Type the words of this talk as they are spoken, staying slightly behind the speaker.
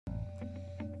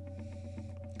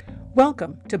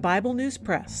Welcome to Bible News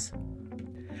Press.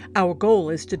 Our goal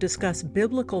is to discuss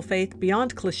biblical faith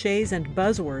beyond cliches and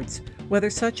buzzwords, whether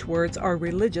such words are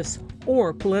religious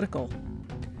or political.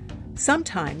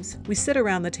 Sometimes we sit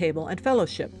around the table and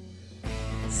fellowship.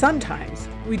 Sometimes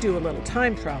we do a little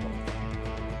time travel.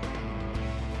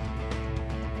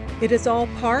 It is all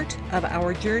part of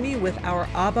our journey with our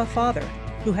Abba Father,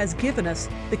 who has given us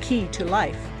the key to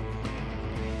life.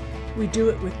 We do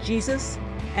it with Jesus,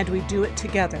 and we do it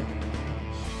together.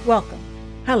 Welcome.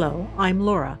 Hello, I'm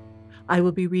Laura. I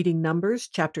will be reading Numbers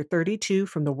chapter 32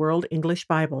 from the World English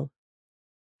Bible.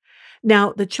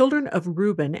 Now the children of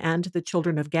Reuben and the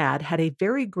children of Gad had a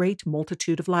very great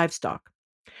multitude of livestock.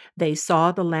 They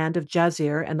saw the land of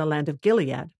Jazer and the land of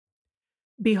Gilead.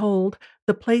 Behold,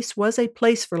 the place was a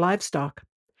place for livestock.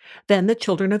 Then the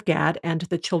children of Gad and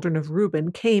the children of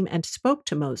Reuben came and spoke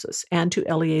to Moses and to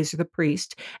Eleazar the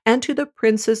priest and to the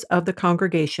princes of the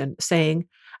congregation, saying,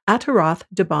 Ataroth,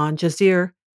 Dibon,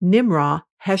 Jazer, Nimrah,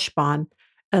 Heshbon,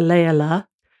 Elealeh,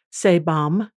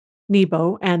 Sebam,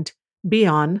 Nebo, and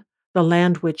Beon, the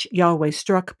land which Yahweh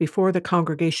struck before the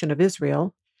congregation of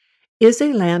Israel, is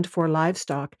a land for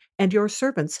livestock, and your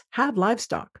servants have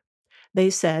livestock. They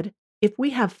said, If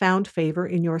we have found favor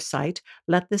in your sight,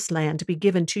 let this land be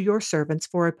given to your servants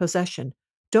for a possession.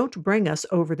 Don't bring us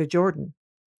over the Jordan.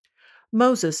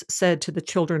 Moses said to the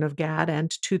children of Gad and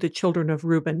to the children of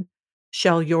Reuben,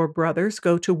 Shall your brothers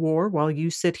go to war while you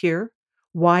sit here?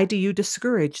 Why do you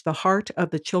discourage the heart of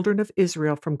the children of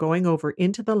Israel from going over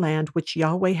into the land which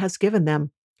Yahweh has given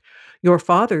them? Your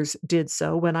fathers did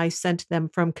so when I sent them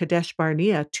from Kadesh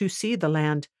Barnea to see the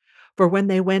land. For when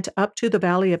they went up to the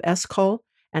valley of Eshcol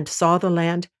and saw the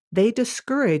land, they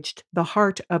discouraged the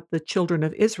heart of the children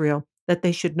of Israel, that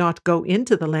they should not go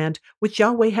into the land which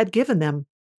Yahweh had given them.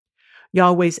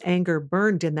 Yahweh's anger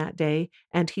burned in that day,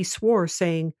 and he swore,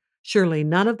 saying, Surely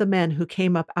none of the men who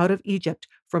came up out of Egypt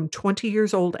from 20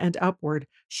 years old and upward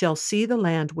shall see the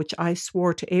land which I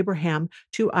swore to Abraham,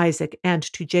 to Isaac, and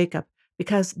to Jacob,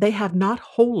 because they have not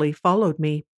wholly followed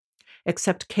me,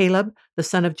 except Caleb the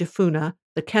son of Jephunneh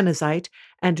the Kenizzite,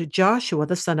 and Joshua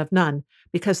the son of Nun,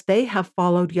 because they have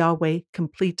followed Yahweh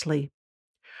completely.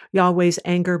 Yahweh's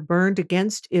anger burned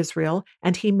against Israel,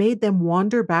 and he made them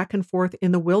wander back and forth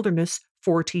in the wilderness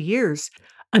 40 years,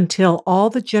 until all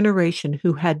the generation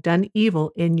who had done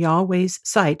evil in Yahweh's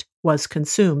sight was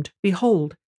consumed.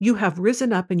 Behold, you have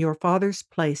risen up in your father's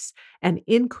place an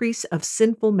increase of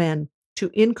sinful men, to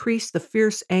increase the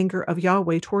fierce anger of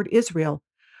Yahweh toward Israel.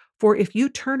 For if you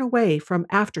turn away from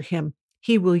after him,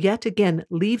 he will yet again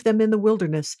leave them in the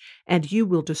wilderness, and you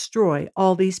will destroy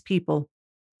all these people.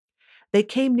 They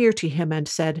came near to him and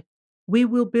said, We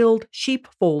will build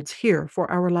sheepfolds here for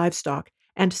our livestock,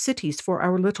 and cities for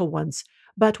our little ones,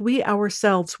 but we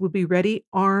ourselves will be ready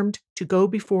armed to go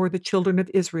before the children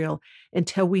of Israel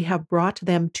until we have brought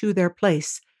them to their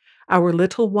place. Our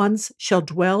little ones shall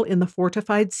dwell in the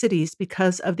fortified cities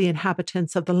because of the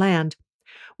inhabitants of the land.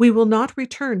 We will not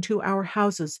return to our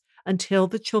houses until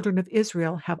the children of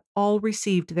Israel have all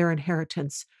received their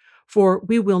inheritance, for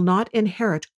we will not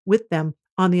inherit with them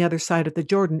on the other side of the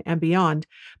Jordan and beyond,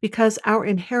 because our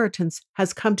inheritance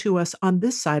has come to us on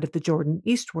this side of the Jordan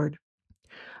eastward.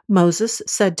 Moses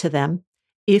said to them,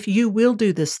 If you will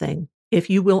do this thing, if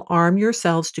you will arm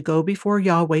yourselves to go before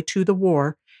Yahweh to the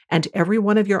war, and every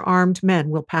one of your armed men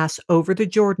will pass over the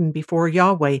Jordan before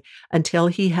Yahweh until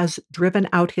he has driven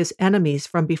out his enemies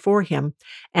from before him,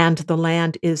 and the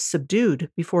land is subdued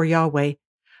before Yahweh.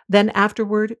 Then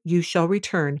afterward you shall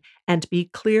return and be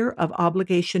clear of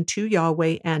obligation to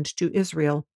Yahweh and to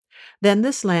Israel. Then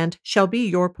this land shall be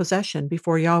your possession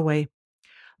before Yahweh.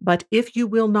 But if you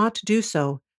will not do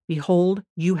so, behold,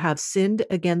 you have sinned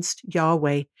against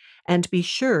Yahweh, and be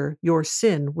sure your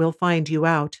sin will find you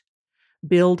out.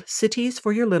 Build cities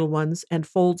for your little ones and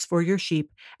folds for your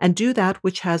sheep, and do that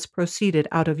which has proceeded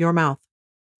out of your mouth.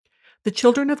 The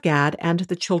children of Gad and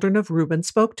the children of Reuben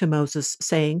spoke to Moses,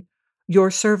 saying,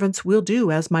 Your servants will do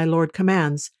as my Lord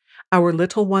commands. Our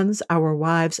little ones, our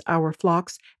wives, our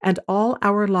flocks, and all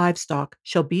our livestock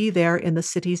shall be there in the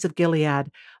cities of Gilead,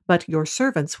 but your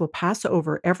servants will pass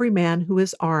over every man who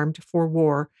is armed for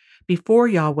war before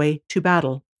Yahweh to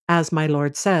battle, as my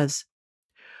Lord says.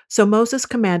 So Moses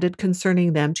commanded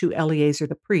concerning them to Eleazar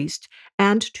the priest,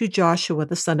 and to Joshua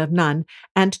the son of Nun,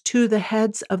 and to the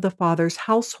heads of the fathers'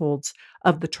 households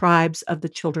of the tribes of the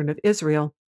children of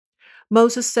Israel.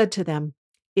 Moses said to them,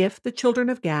 If the children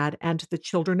of Gad and the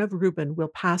children of Reuben will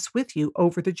pass with you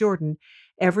over the Jordan,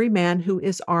 every man who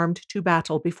is armed to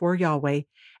battle before Yahweh,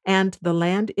 and the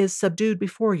land is subdued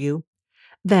before you,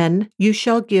 then you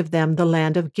shall give them the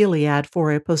land of Gilead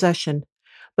for a possession.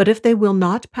 But if they will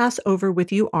not pass over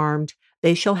with you armed,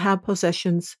 they shall have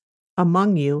possessions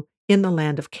among you in the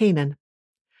land of Canaan.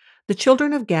 The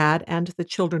children of Gad and the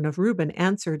children of Reuben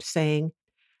answered, saying,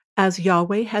 As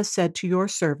Yahweh has said to your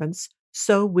servants,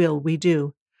 so will we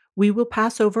do. We will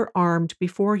pass over armed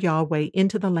before Yahweh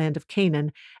into the land of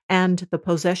Canaan, and the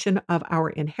possession of our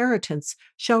inheritance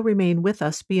shall remain with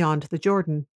us beyond the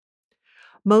Jordan.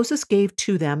 Moses gave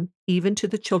to them, even to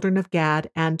the children of Gad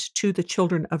and to the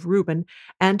children of Reuben,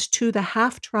 and to the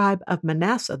half tribe of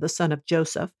Manasseh, the son of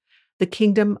Joseph, the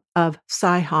kingdom of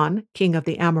Sihon, king of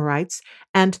the Amorites,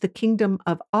 and the kingdom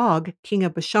of Og, king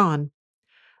of Bashan,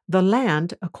 the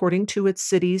land according to its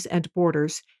cities and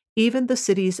borders, even the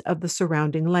cities of the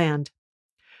surrounding land.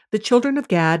 The children of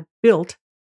Gad built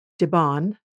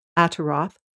Dibon,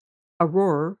 Ataroth,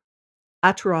 Aror,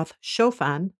 Ataroth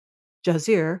Shophan,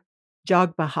 Jazer,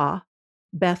 Jogbehah,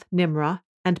 Beth Nimrah,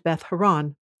 and Beth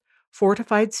Haran,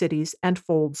 fortified cities and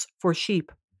folds for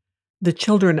sheep. The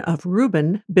children of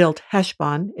Reuben built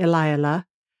Heshbon, Eliah,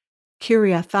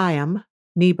 Kiriathaim,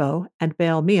 Nebo, and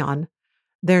Baal Meon,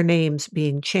 their names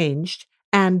being changed,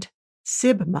 and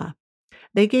Sibmah.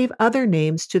 They gave other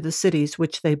names to the cities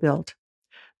which they built.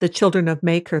 The children of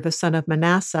Machir, the son of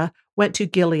Manasseh, went to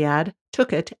Gilead,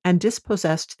 took it, and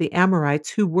dispossessed the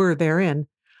Amorites who were therein.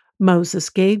 Moses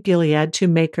gave Gilead to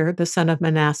Machir, the son of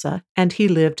Manasseh, and he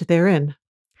lived therein.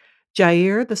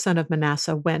 Jair, the son of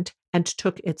Manasseh, went and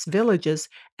took its villages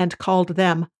and called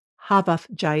them Havoth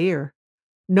Jair.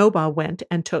 Nobah went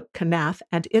and took Kenath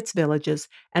and its villages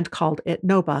and called it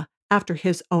Nobah, after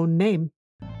his own name.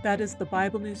 That is the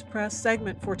Bible News Press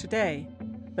segment for today,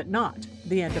 but not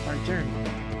the end of our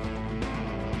journey.